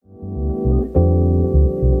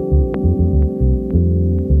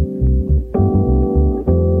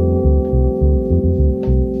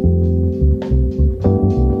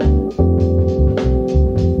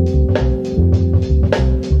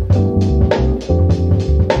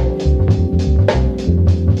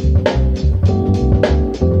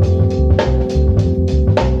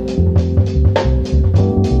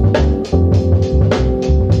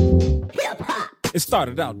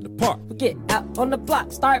started out in the park. We get out on the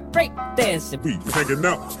block, start break dancing. We hanging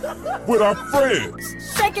out with our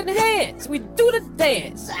friends. Shaking hands, we do the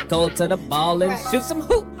dance. Go to the ball and shoot some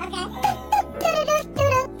hoop.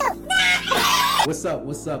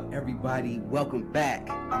 What's up, everybody? Welcome back.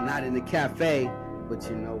 I'm not in the cafe, but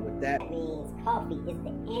you know what that means. Coffee is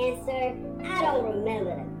the answer. I don't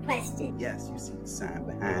remember the question. Yes, you see the sign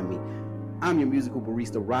behind me. I'm your musical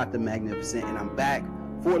barista, Rod the Magnificent, and I'm back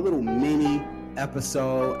for a little mini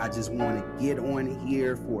episode. I just want to get on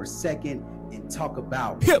here for a second and talk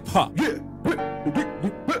about hip-hop. Yeah.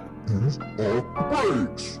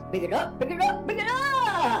 Pick it up, pick it up, pick it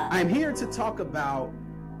up! I'm here to talk about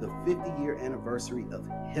the 50-year anniversary of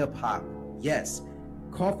hip-hop. Yes,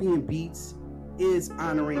 Coffee and Beats is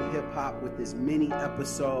honoring hip-hop with this mini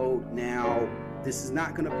episode. Now, this is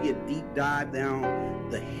not going to be a deep dive down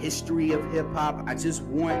the history of hip-hop. I just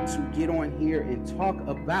want to get on here and talk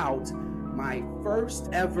about my first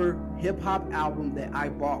ever hip-hop album that I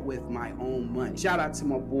bought with my own money. Shout out to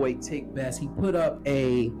my boy Tick Best. He put up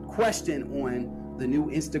a question on the new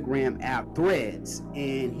Instagram app Threads,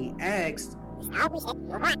 and he asked,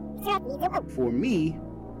 for me,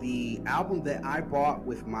 the album that I bought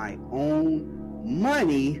with my own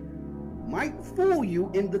money might fool you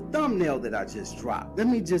in the thumbnail that I just dropped. Let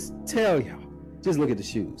me just tell y'all, just look at the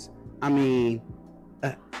shoes.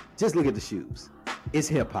 Just look at the shoes. It's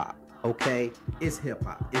hip-hop, okay? It's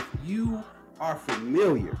hip-hop. If you are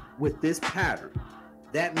familiar with this pattern,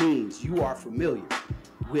 that means you are familiar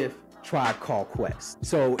with Tribe Called Quest.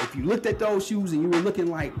 So if you looked at those shoes and you were looking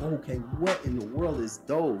like, okay, what in the world is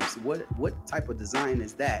those? What type of design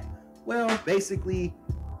is that? Well, basically,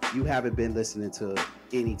 you haven't been listening to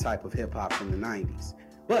any type of hip hop from the 90s.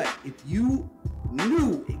 But if you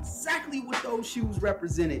knew exactly what those shoes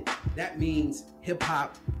represented, that means hip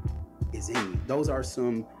hop is in you. Those are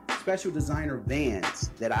some special designer Vans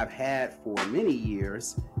that I've had for many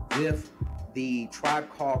years with the Tribe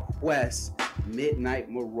Called Quest Midnight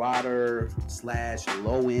Marauder /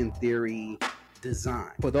 Low End Theory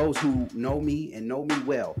design. For those who know me and know me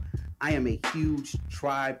well, I am a huge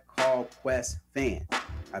Tribe Called Quest fan.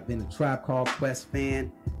 I've been a Tribe Called Quest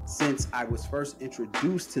fan since I was first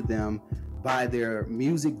introduced to them by their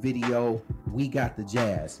music video, We Got the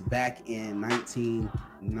Jazz, back in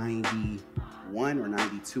 1991 or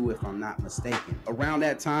 92, if I'm not mistaken. Around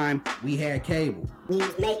that time, we had cable. We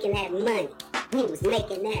was making that money. We was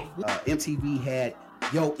making that. MTV had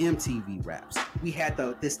Yo MTV Raps. We had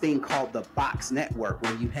this thing called the Box Network,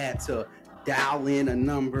 where you had to dial in a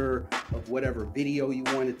number of whatever video you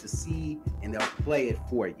wanted to see, and they'll play it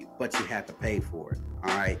for you, but you had to pay for it.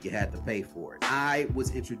 All right, you had to pay for it. I was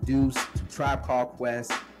introduced to Tribe Called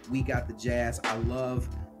Quest, We Got the Jazz. I love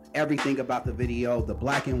everything about the video, the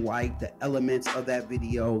black and white, the elements of that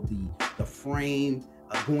video, the frame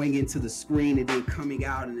going into the screen and then coming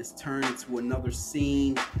out and it's turned into another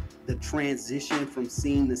scene. The transition from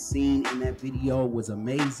scene to scene in that video was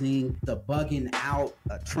amazing. The bugging out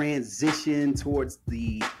transition towards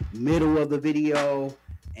the middle of the video,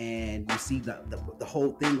 and you see the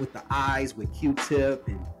whole thing with the eyes with Q-Tip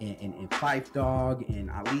and Phife Dawg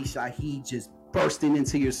and Ali Shaheed just bursting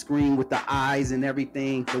into your screen with the eyes and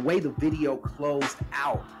everything. The way the video closed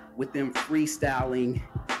out with them freestyling,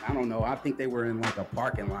 I don't know, I think they were in like a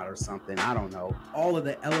parking lot or something, I don't know. All of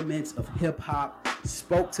the elements of hip hop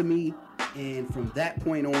spoke to me, and from that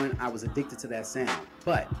point on, I was addicted to that sound.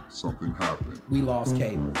 But something happened. We lost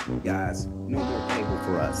cable, guys. No more cable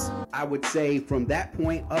for us. I would say from that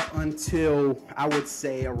point up until, I would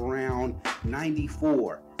say around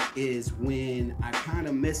 94 is when I kind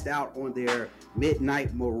of missed out on their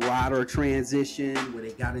Midnight Marauder transition, where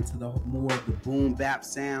they got into the more of the boom bap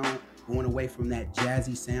sound, going away from that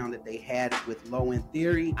jazzy sound that they had with Low End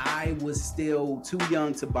Theory. I was still too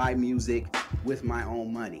young to buy music with my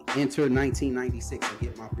own money. Enter 1996, I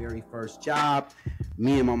get my very first job.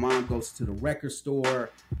 Me and my mom goes to the record store.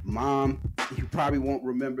 Mom, you probably won't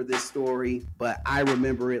remember this story, but I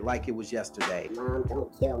remember it like it was yesterday. Mom,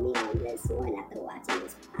 don't kill me on this one after watching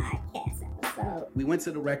this podcast episode. We went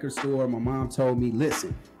to the record store. My mom told me,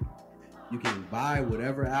 listen, you can buy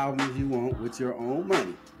whatever albums you want with your own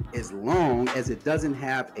money, as long as it doesn't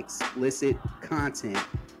have explicit content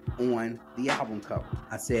on the album cover.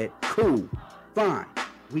 I said, cool, fine,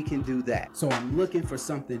 we can do that. So I'm looking for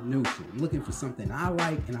something neutral. I'm looking for something I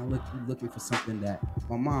like, and I'm looking for something that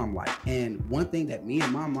my mom liked. And one thing that me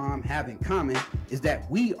and my mom have in common is that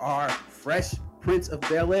we are Fresh Prince of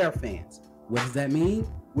Bel-Air fans. What does that mean?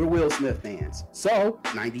 We're Will Smith fans. So,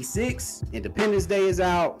 96, Independence Day is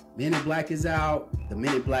out, Men in Black is out, the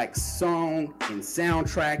Men in Black song and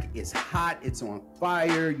soundtrack is hot, it's on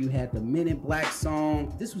fire. You had the Men in Black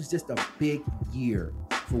song. This was just a big year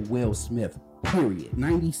for Will Smith, period.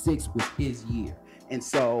 96 was his year. And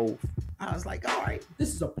so, I was like, all right,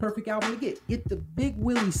 this is a perfect album to get. Get the Big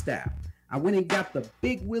Willie style. I went and got the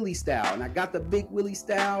Big Willie style, and I got the Big Willie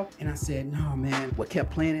style, and I said, no, man, what kept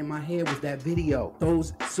playing in my head was that video.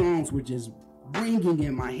 Those songs were just ringing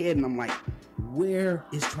in my head, and I'm like, where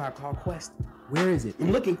is Tribe Called Quest? Where is it?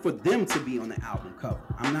 I'm looking for them to be on the album cover.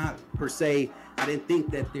 I'm not, per se, I didn't think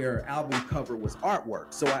that their album cover was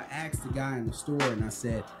artwork. So I asked the guy in the store, and I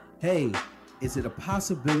said, hey, is it a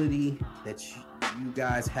possibility that you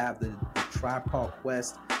guys have the Tribe Called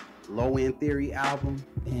Quest Low End Theory album?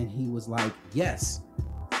 And he was like, yes,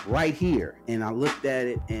 right here. And I looked at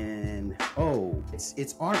it and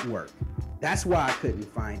it's artwork. That's why I couldn't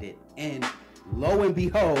find it. And lo and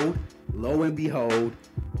behold,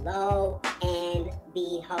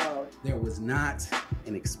 there was not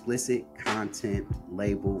an explicit content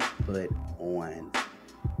label put on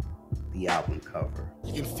the album cover.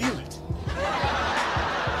 You can feel it.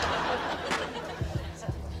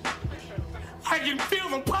 I can feel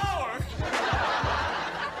the power.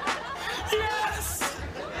 Yes.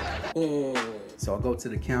 So I go to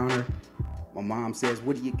the counter. My mom says,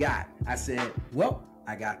 what do you got? I said, well,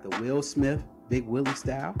 I got the Will Smith Big Willie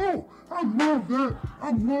style. Oh, I love that.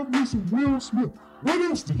 I love me some Will Smith. What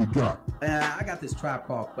else do you got? I got this Tribe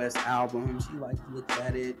Called Quest album. She looked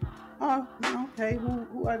at it. Oh, okay,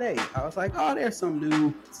 who are they? I was like, oh, they're some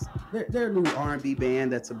new, they're a new R&B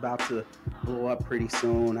band that's about to blow up pretty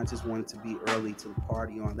soon. I just wanted to be early to the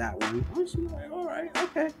party on that one. Oh, she was like, all right,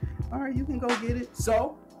 okay. All right, you can go get it.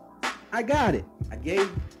 So I got it. I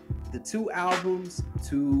gave the 2 albums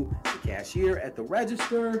to the cashier at the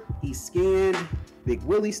register. He scanned Big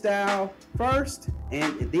Willie style first,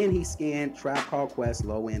 and then he scanned Tribe Called Quest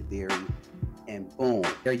Low End Theory, and boom,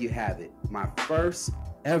 there you have it. My first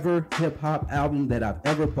ever hip-hop album that I've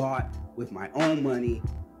ever bought with my own money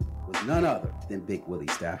was none other than Big Willie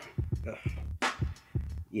style.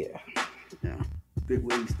 Yeah, Big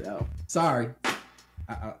Willie style. Sorry,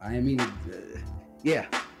 I didn't mean to. Yeah,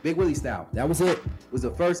 Big Willie style. That was it. It was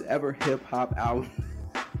the first ever hip-hop album,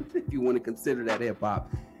 if you want to consider that hip-hop,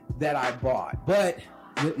 that I bought. But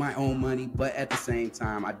with my own money, but at the same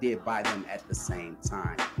time, I did buy them at the same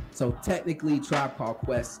time. So technically, Tribe Called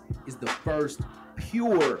Quest is the first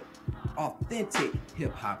pure, authentic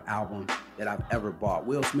hip-hop album that I've ever bought.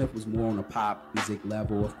 Will Smith was more on a pop music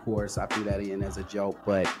level, of course. I threw that in as a joke,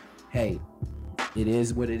 but hey, it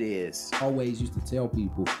is what it is. Always used to tell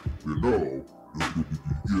people, You know, the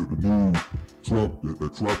new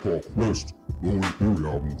that Tribe Called Quest Low End Theory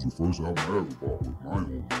album was the first album I ever bought with my own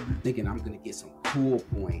money. thinking I'm gonna get some cool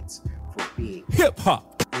points for being Hip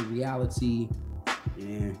hop. in reality,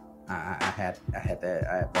 yeah, I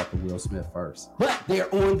bought the Will Smith first. But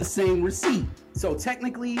they're on the same receipt. So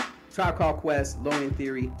technically, Tribe Called Quest, Low End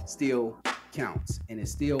Theory still counts. And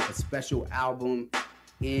it's still a special album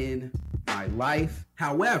in my life.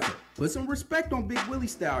 However, put some respect on Big Willie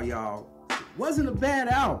style, y'all. It wasn't a bad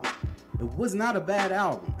album. It was not a bad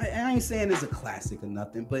album. I ain't saying it's a classic or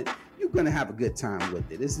nothing, but you're gonna have a good time with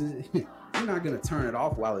it. This is you're not gonna turn it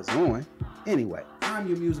off while it's on. Anyway, I'm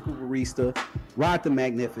your musical barista, Rod the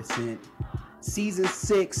Magnificent. Season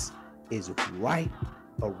 6 is right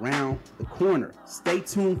around the corner. Stay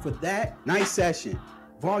tuned for that. Nice session.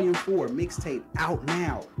 Volume 4 mixtape out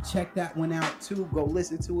now. Check that one out too. Go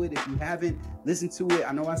listen to it if you haven't listened to it.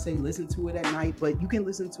 I know I say listen to it at night, but you can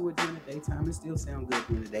listen to it during the daytime and still sound good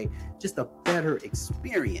during the day. Just a better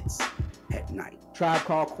experience at night. Tribe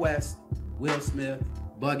Called Quest, Will Smith,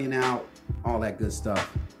 Bugging Out, all that good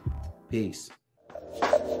stuff. Peace.